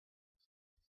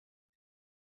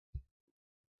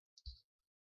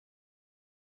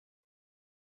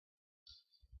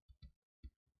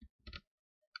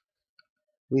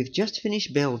We've just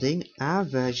finished building our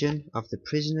version of the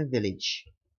prisoner village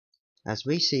as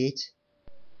we see it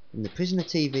in the Prisoner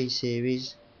TV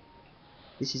series.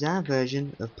 This is our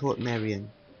version of Portmeirion,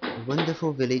 a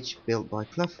wonderful village built by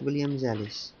Clough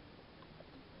Ellis.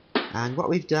 And what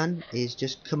we've done is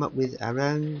just come up with our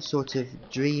own sort of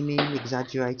dreamy,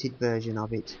 exaggerated version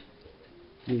of it,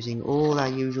 using all our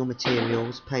usual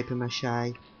materials: paper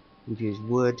mache, we've used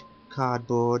wood,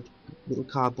 cardboard, little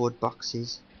cardboard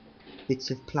boxes, bits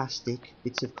of plastic,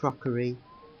 bits of crockery,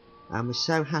 and we're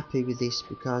so happy with this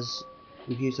because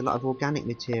we've used a lot of organic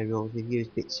materials. We've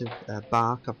used bits of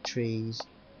bark of trees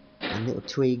and little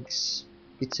twigs,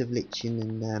 bits of lichen,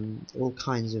 and all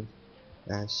kinds of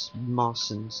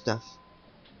moss and stuff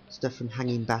from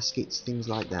hanging baskets, things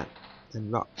like that,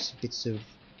 and rocks, bits of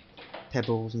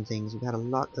pebbles and things. We've had a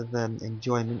lot of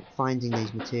enjoyment finding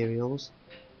these materials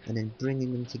and then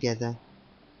bringing them together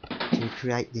to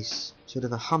create this sort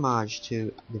of a homage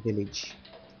to the village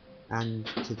and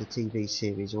to the TV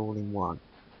series all in one.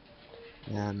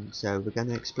 So we're going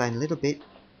to explain a little bit,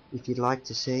 if you'd like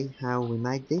to see how we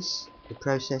made this, the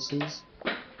processes,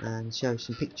 and show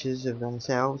some pictures of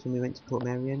ourselves when we went to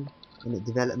Portmeirion and the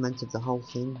development of the whole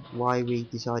thing, why we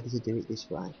decided to do it this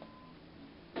way.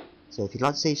 So if you'd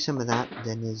like to see some of that,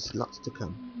 then there's lots to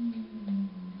come.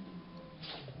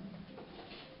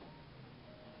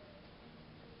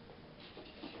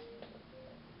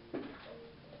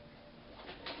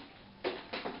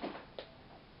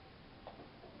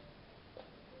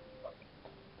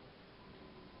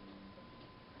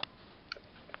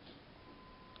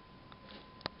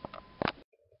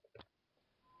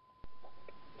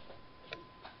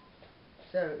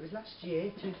 So it was last year,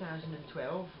 2012,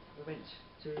 we went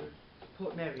to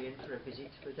Portmeirion for a visit,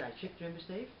 for a day trip, do you remember,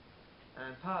 Steve?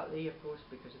 And partly, of course,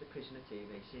 because of the Prisoner TV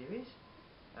series,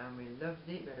 and we loved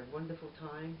it, we had a wonderful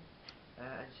time,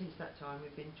 and since that time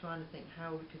we've been trying to think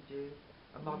how we could do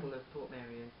a model of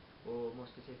Portmeirion, or more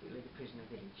specifically the Prisoner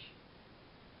village.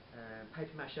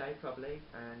 Paper mache probably,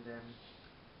 and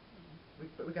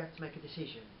but we're going to make a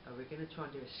decision. Are we going to try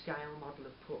and do a scale model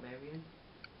of Portmeirion,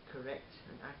 correct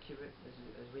and accurate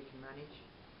as we can manage,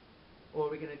 or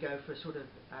are we going to go for sort of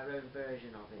our own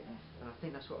version of it? And I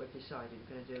think that's what we've decided.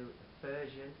 We're going to do a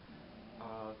version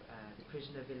of the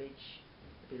Prisoner village.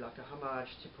 It'll be like a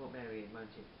homage to Portmeirion,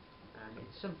 won't it? And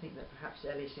it's something that perhaps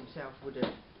Ellis himself would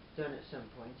have done at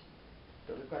some point.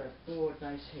 But we've got a board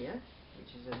base here,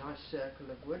 which is a nice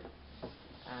circle of wood,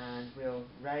 and we'll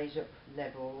raise up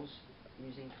levels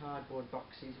using cardboard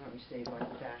boxes, won't we, Steve,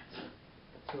 like that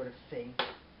sort of thing.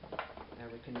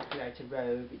 We can create a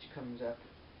road which comes up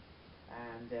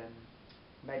and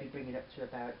maybe bring it up to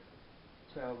about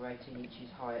 12 or 18 inches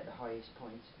high at the highest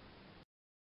point.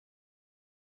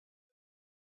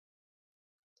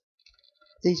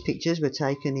 These pictures were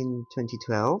taken in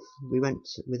 2012. We went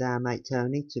with our mate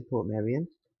Tony to Portmeirion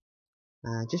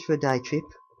just for a day trip.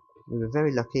 We were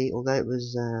very lucky, although it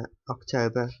was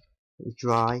October, it was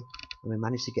dry, and we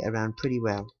managed to get around pretty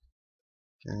well.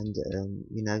 And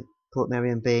you know,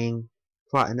 Portmeirion being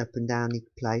quite an up and downy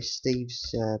place,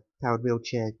 Steve's powered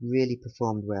wheelchair really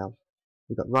performed well.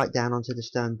 We got right down onto the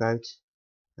stone boat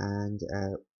and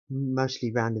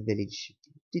mostly round the village.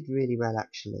 Did really well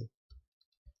actually,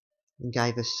 and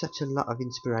gave us such a lot of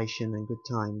inspiration and good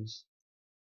times.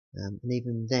 And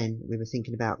even then we were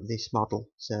thinking about this model,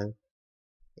 so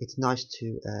it's nice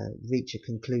to reach a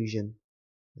conclusion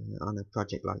on a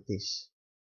project like this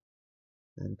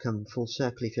and come full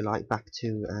circle, if you like, back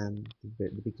to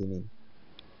the beginning.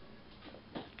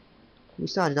 We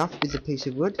started off with the piece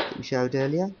of wood that we showed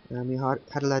earlier, and we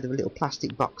had a load of little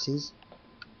plastic boxes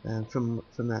from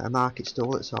a market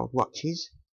stall that sold watches,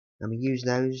 and we used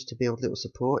those to build little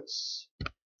supports.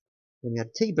 Then we had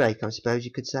a tea break, I suppose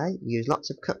you could say. We used lots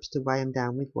of cups to weigh them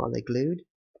down with while they glued,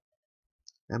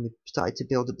 and we started to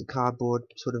build up the cardboard,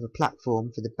 sort of a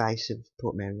platform for the base of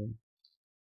Portmeirion.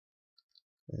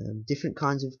 Different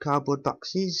kinds of cardboard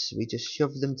boxes, we just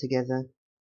shoved them together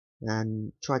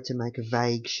and tried to make a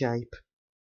vague shape,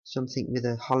 something with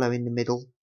a hollow in the middle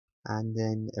and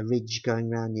then a ridge going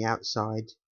round the outside,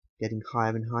 getting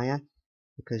higher and higher,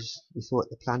 because we thought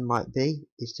the plan might be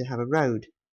is to have a road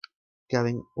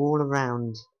going all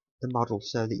around the model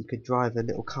so that you could drive a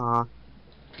little car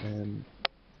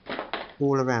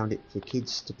all around it for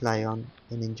kids to play on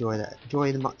and enjoy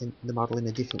the model in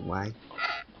a different way.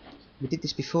 We did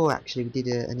this before actually. We did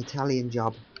an Italian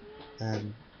job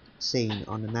scene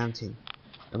on a mountain,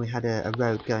 and we had a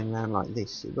road going around like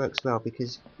this. It works well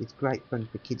because it's great fun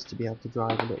for kids to be able to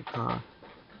drive a little car,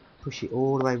 push it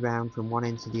all the way round from one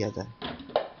end to the other.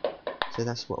 So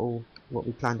that's what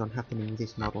we planned on happening with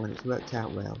this model, and it's worked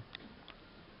out well.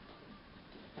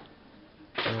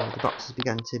 the boxes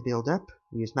began to build up.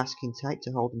 We used masking tape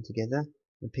to hold them together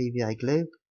and PVA glue,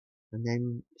 and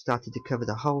then started to cover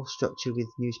the whole structure with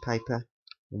newspaper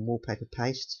and wallpaper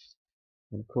paste.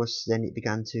 And of course then it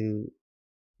began to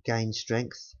gain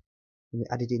strength, and we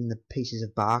added in the pieces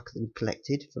of bark that we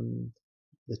collected from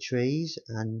the trees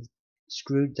and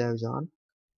screwed those on.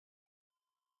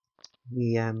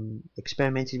 We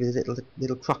experimented with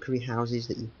little crockery houses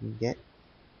that you can get,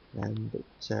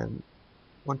 but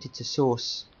wanted to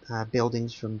source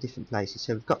buildings from different places.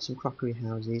 So we've got some crockery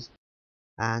houses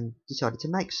and decided to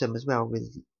make some as well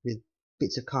with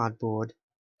bits of cardboard,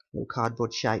 little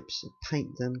cardboard shapes,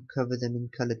 paint them, cover them in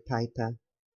coloured paper,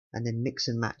 and then mix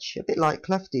and match, a bit like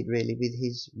Clough did really with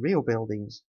his real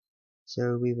buildings.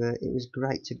 So it was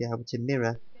great to be able to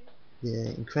mirror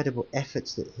the incredible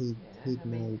efforts that he'd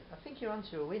made. I think you're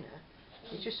onto a winner.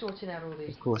 You're just sorting out all these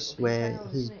Of course, little where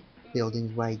details, his isn't it?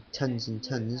 buildings weighed tons and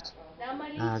tons,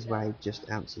 ours weighed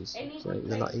just ounces. So it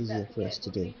was a lot easier for us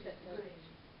to do.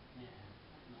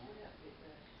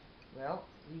 Well,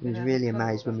 I was really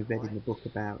amazed when we read in the book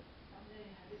about,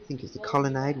 I think it's the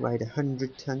colonnade weighed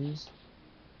 100 tons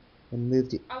and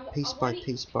moved it piece by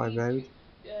piece by road.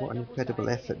 What an incredible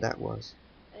effort that was.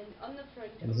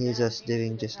 And here's us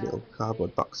doing just little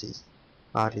cardboard boxes,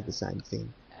 hardly the same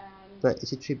thing. But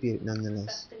it's a tribute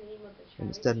nonetheless, and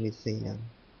it's done with feeling.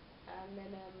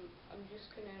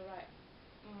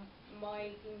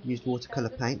 Used watercolour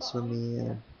paints when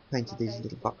we painted these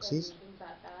little boxes,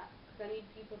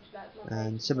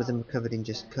 and some of them were covered in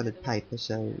just coloured paper,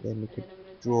 so then we could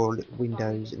draw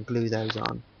windows and glue those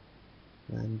on,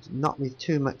 and not with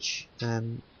too much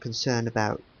concern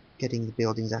about getting the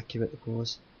buildings accurate, of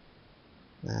course,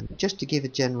 just to give a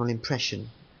general impression,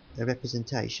 a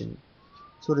representation,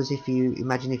 sort of as if you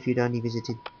imagine if you'd only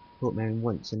visited Portmeirion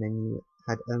once and then you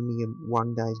had only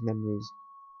one day's memories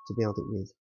to build it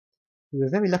with. We were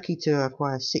very lucky to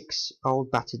acquire 6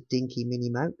 old battered Dinky Mini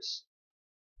Mokes.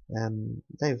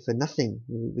 They were for nothing.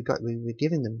 We were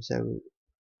given them, so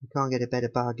you can't get a better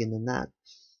bargain than that.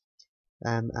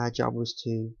 Our job was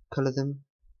to colour them,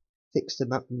 fix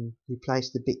them up, and replace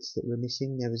the bits that were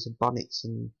missing. There was bonnets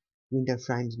and window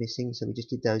frames missing, so we just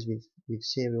did those with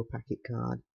cereal packet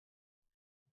card.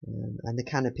 And the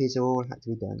canopies all had to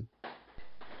be done,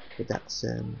 but that's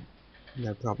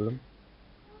no problem.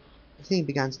 The thing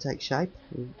began to take shape.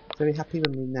 We were very happy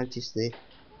when we noticed the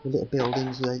little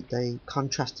buildings. They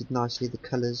contrasted nicely. The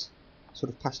colours,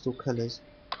 sort of pastel colours,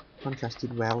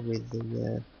 contrasted well with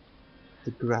the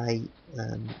grey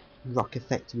rock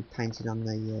effect we painted on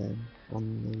the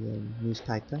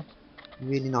newspaper.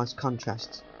 Really nice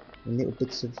contrast, and little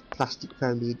bits of plastic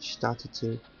foliage started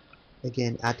to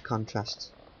again add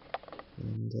contrast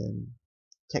and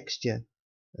texture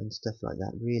and stuff like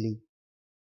that. Really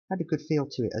had a good feel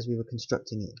to it as we were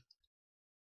constructing it.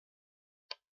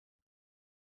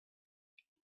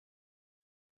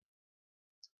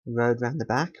 The road round the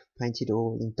back, painted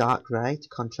all in dark grey to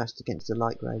contrast against the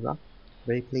light grey rock.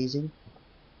 Very pleasing.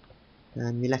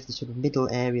 And we left the sort of middle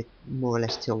area more or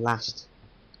less till last.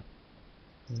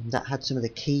 And that had some of the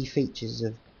key features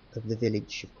of the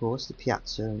village, of course, the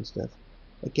piazza and stuff.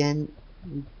 Again,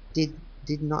 we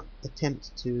did not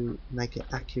attempt to make an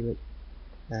accurate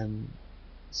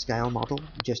scale model.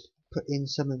 We just put in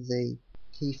some of the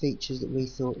key features that we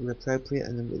thought were appropriate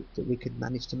and that we could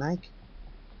manage to make,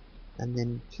 and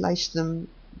then placed them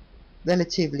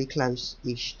relatively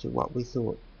close-ish to what we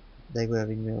thought they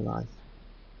were in real life.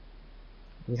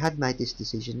 We had made this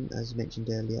decision, as mentioned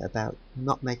earlier, about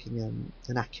not making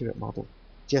an accurate model,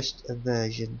 just a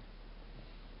version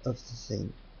of the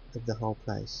thing, of the whole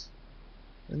place.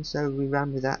 And so we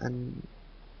ran with that, and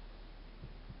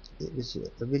it was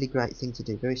a really great thing to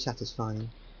do, very satisfying.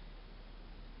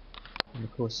 And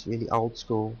of course really old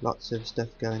school, lots of stuff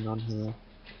going on here,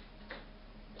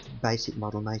 basic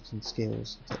model making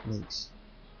skills, techniques,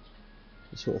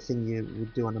 the sort of thing you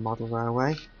would do on a model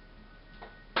railway.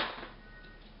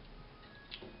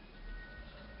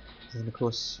 And of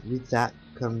course with that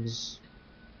comes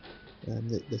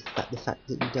the fact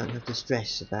that you don't have to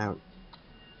stress about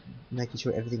making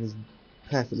sure everything is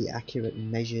perfectly accurate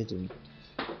and measured, and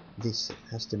this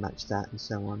has to match that and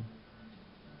so on.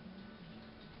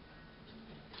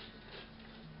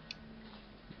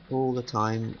 All the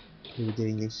time we were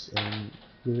doing this,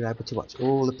 we were able to watch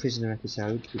all the Prisoner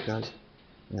episodes because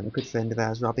a good friend of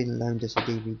ours, Robin, loaned us a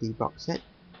DVD box set,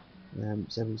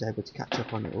 so we was able to catch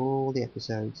up on all the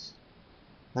episodes.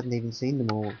 Hadn't even seen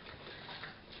them all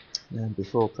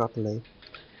before properly,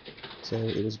 so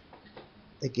it was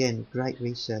again great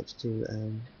research to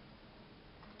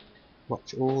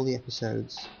watch all the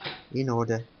episodes in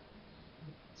order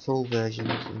full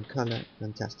versions in colour.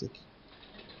 Fantastic.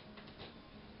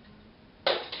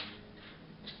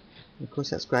 Of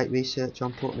course, that's great research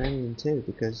on Portmeirion too,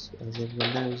 because as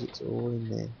everyone knows, it's all in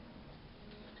there.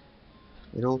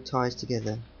 It all ties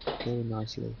together very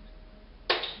nicely.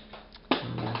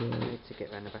 And We need to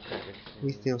get round the back of this.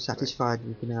 we feel satisfied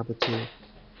we've been able to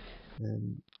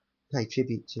pay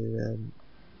tribute to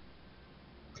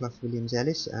Clough, Williams,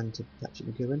 Ellis and to Patrick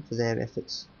McGoohan for their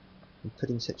efforts in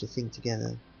putting such a thing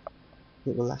together.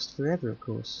 It will last forever, of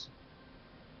course.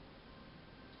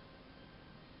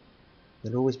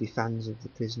 There'll always be fans of The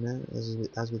Prisoner,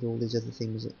 as with all these other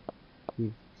things that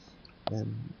we've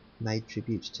made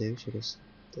tributes to.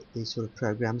 These sort of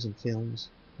programs and films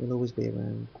will always be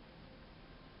around.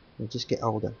 They'll just get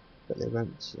older, but they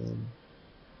won't.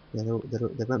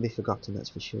 They won't be forgotten. That's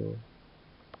for sure.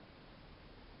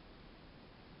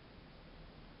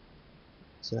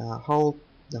 So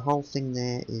the whole thing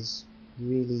there is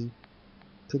really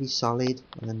pretty solid,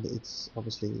 and it's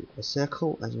obviously a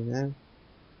circle, as you know.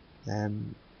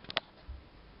 And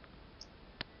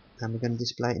we're going to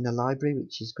display it in the library,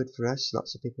 which is good for us.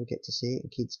 Lots of people get to see it,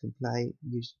 and kids can play,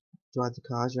 drive the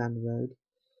cars around the road.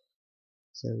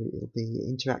 So it'll be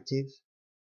interactive.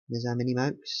 There's our mini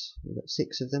mokes. We've got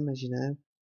 6 of them, as you know.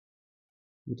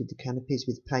 We did the canopies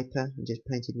with paper and just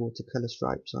painted watercolour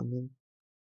stripes on them.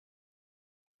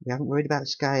 We haven't worried about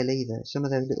scale either. Some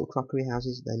of those little crockery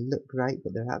houses, they look great,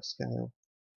 but they're out of scale.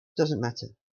 Doesn't matter.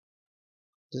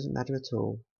 Doesn't matter at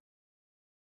all.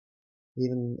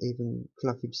 Even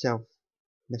Clough himself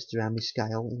messed around with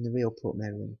scale in the real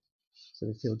Portmeirion, so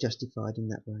we feel justified in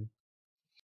that way.